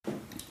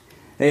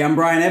Hey, I'm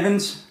Brian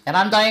Evans. And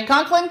I'm Diane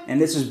Conklin.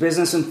 And this is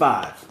Business in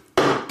 5.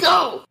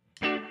 Go!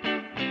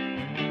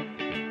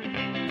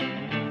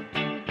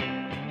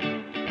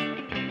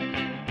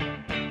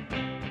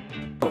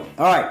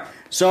 All right,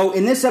 so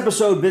in this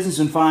episode, Business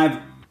in 5,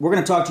 we're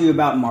going to talk to you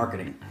about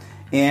marketing.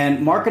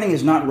 And marketing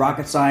is not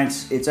rocket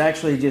science. It's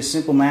actually just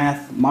simple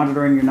math,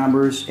 monitoring your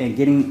numbers, and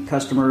getting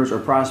customers or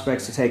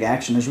prospects to take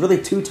action. There's really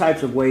two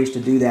types of ways to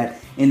do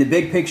that in the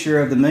big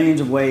picture of the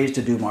millions of ways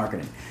to do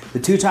marketing. The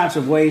two types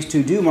of ways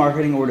to do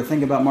marketing or to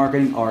think about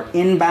marketing are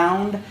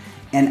inbound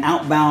and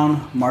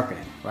outbound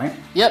marketing, right?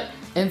 Yep,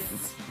 and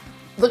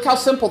look how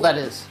simple that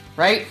is,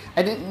 right?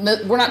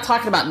 We're not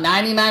talking about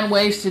 99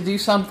 ways to do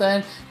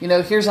something.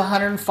 Here's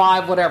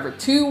 105, whatever.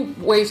 Two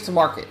ways to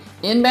market.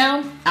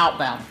 Inbound,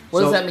 outbound.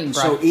 What does that mean,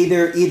 Brian? So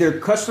either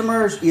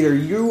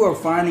you are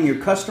finding your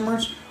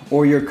customers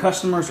or your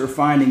customers are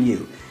finding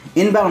you.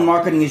 Inbound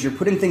marketing is you're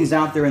putting things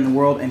out there in the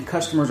world and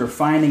customers are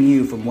finding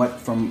you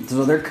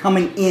so they're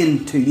coming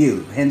in to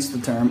you, hence the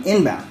term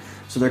inbound.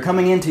 So they're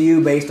coming into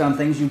you based on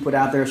things you put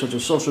out there, such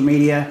as social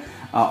media,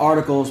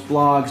 articles,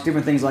 blogs,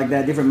 different things like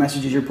that, different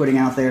messages you're putting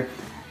out there.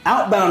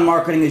 Outbound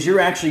marketing is you're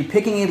actually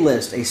picking a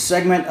list, a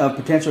segment of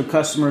potential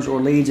customers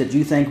or leads that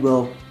you think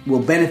will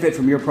benefit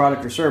from your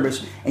product or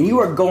service, and you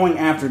are going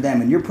after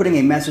them, and you're putting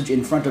a message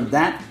in front of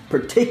that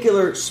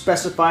particular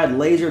specified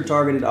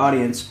laser-targeted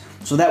audience,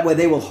 so that way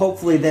they will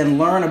hopefully then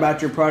learn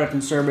about your product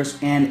and service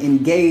and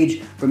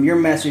engage from your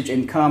message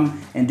and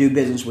come and do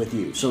business with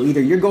you. So either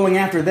you're going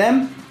after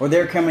them or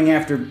they're coming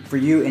after for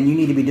you, and you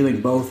need to be doing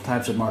both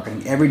types of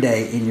marketing every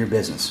day in your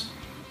business.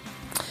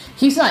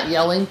 He's not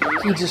yelling.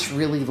 He just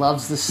really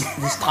loves this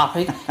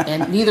topic,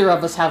 and neither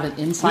of us have an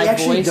inside voice. We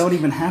actually don't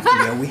even have to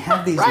yell. We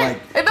have these right.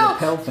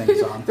 lapel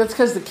things on. That's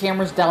because the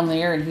camera's down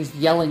there, and he's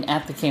yelling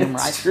at the camera.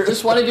 I true.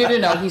 just wanted you to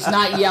know he's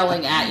not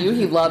yelling at you.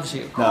 He loves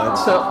you. No,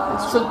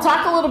 so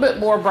talk a little bit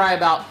more, Brian,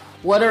 about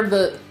what do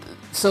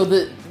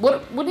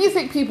you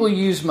think people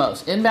use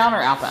most, inbound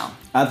or outbound?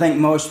 I think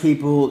most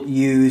people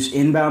use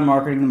inbound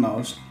marketing the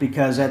most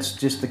because that's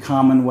just the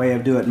common way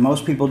of doing it.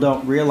 Most people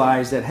don't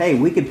realize that, hey,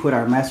 we could put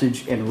our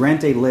message and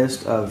rent a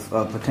list of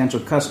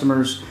potential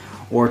customers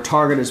or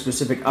target a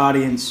specific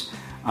audience.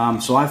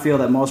 So I feel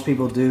that most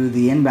people do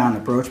the inbound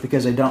approach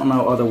because they don't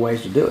know other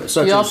ways to do it,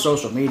 such as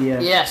social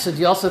media. Yeah, so do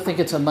you also think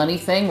it's a money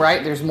thing,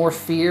 right? There's more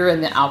fear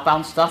in the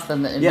outbound stuff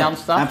than the inbound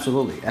stuff?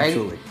 Absolutely.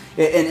 Right?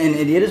 And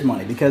it is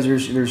money because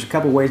there's a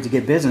couple ways to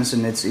get business,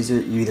 and it's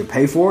you either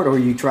pay for it or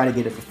you try to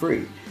get it for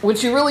free.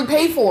 Which you really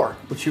pay for.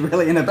 Which you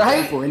really end up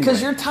paying for anyway.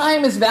 Because your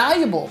time is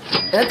valuable.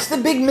 That's the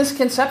big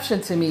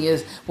misconception to me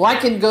is, I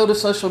can go to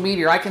social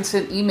media or I can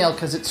send email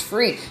because it's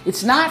free.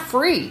 It's not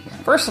free.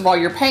 First of all,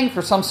 you're paying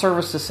for some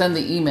service to send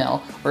the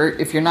email, or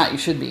if you're not, you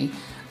should be.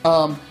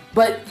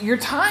 But your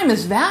time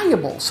is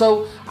valuable.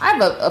 So I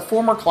have a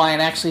former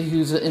client actually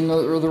who's in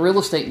the real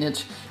estate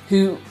niche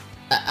who,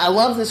 I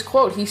love this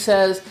quote. He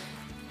says,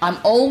 I'm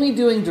only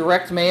doing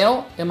direct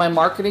mail in my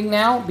marketing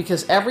now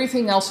because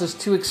everything else is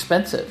too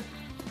expensive.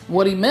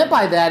 What he meant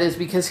by that is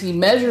because he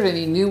measured and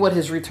he knew what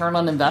his return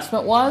on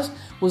investment was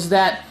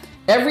that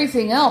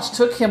everything else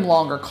took him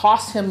longer,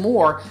 cost him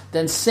more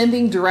than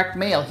sending direct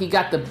mail. He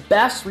got the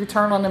best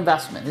return on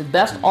investment, the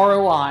best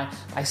ROI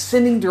by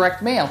sending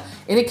direct mail.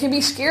 And it can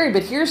be scary,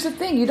 but here's the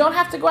thing. You don't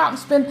have to go out and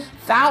spend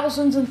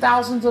thousands and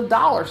thousands of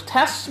dollars.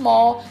 Test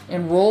small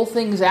and roll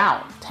things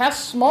out.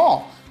 Test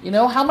small.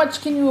 How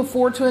much can you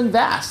afford to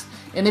invest?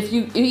 And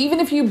even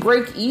if you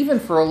break even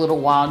for a little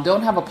while and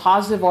don't have a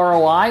positive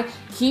ROI,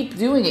 keep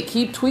doing it,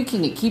 keep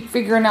tweaking it, keep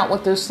figuring out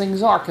what those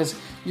things are, because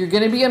you're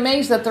going to be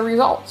amazed at the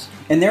results.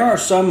 And there are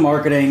some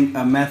marketing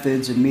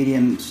methods and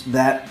mediums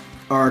that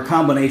are a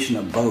combination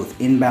of both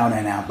inbound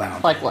and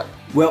outbound. Like what?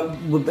 Well,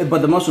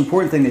 but the most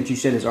important thing that you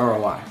said is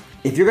ROI.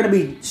 If you're going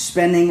to be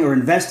spending or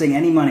investing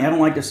any money, I don't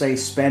like to say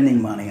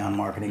spending money on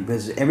marketing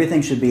because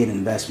everything should be an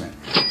investment.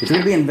 If you're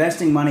going to be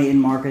investing money in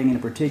marketing in a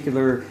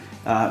particular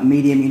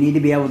medium, you need to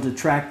be able to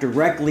track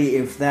directly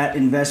if that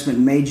investment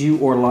made you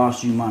or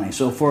lost you money.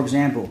 So, for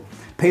example,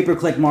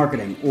 pay-per-click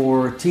marketing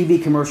or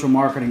TV commercial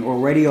marketing or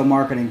radio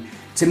marketing.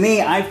 To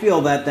me, I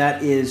feel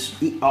that is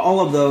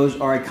all of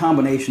those are a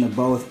combination of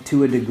both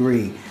to a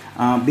degree.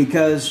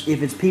 Because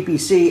if it's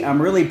PPC,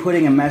 I'm really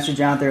putting a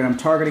message out there and I'm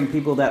targeting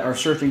people that are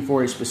searching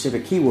for a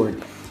specific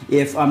keyword.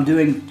 If I'm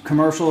doing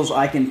commercials,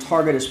 I can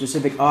target a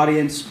specific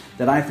audience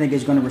that I think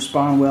is going to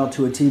respond well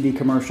to a TV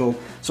commercial.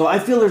 So I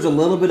feel there's a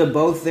little bit of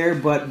both there,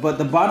 but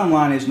the bottom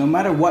line is no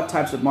matter what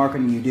types of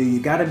marketing you do,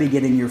 you got to be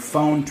getting your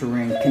phone to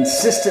ring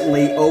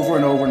consistently over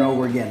and over and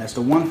over again. That's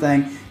the one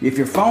thing. If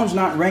your phone's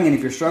not ringing,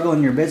 if you're struggling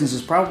in your business,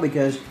 it's probably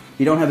because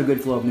you don't have a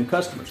good flow of new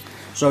customers.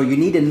 So you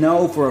need to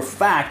know for a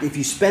fact, if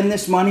you spend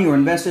this money or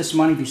invest this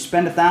money, if you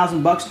spend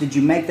 $1,000, did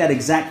you make that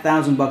exact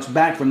 $1,000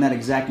 back from that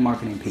exact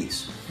marketing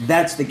piece?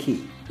 That's the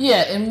key.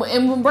 Yeah, and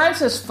when Brian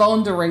says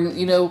phone to ring,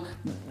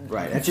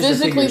 right, that's just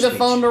physically the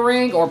phone to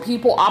ring or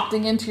people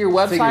opting into your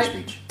website. Figure of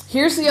speech.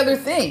 Here's the other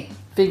thing,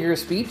 figure of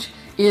speech,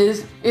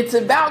 is it's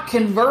about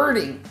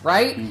converting,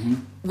 right?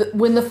 Mm-hmm.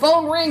 When the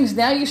phone rings,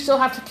 now you still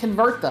have to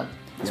convert them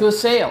to a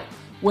sale.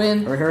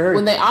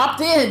 when they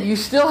opt in, you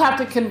still have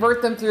to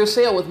convert them through a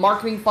sale with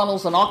marketing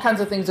funnels and all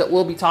kinds of things that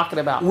we'll be talking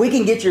about. We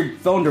can get your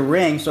phone to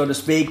ring, so to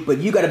speak, but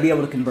you got to be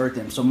able to convert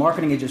them. So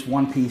marketing is just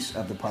one piece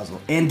of the puzzle.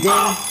 And ding.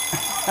 All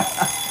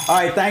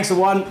right, thanks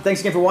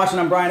again for watching.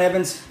 I'm Brian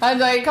Evans. I'm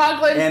Diane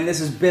Conklin. And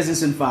this is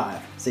Business in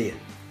 5. See you.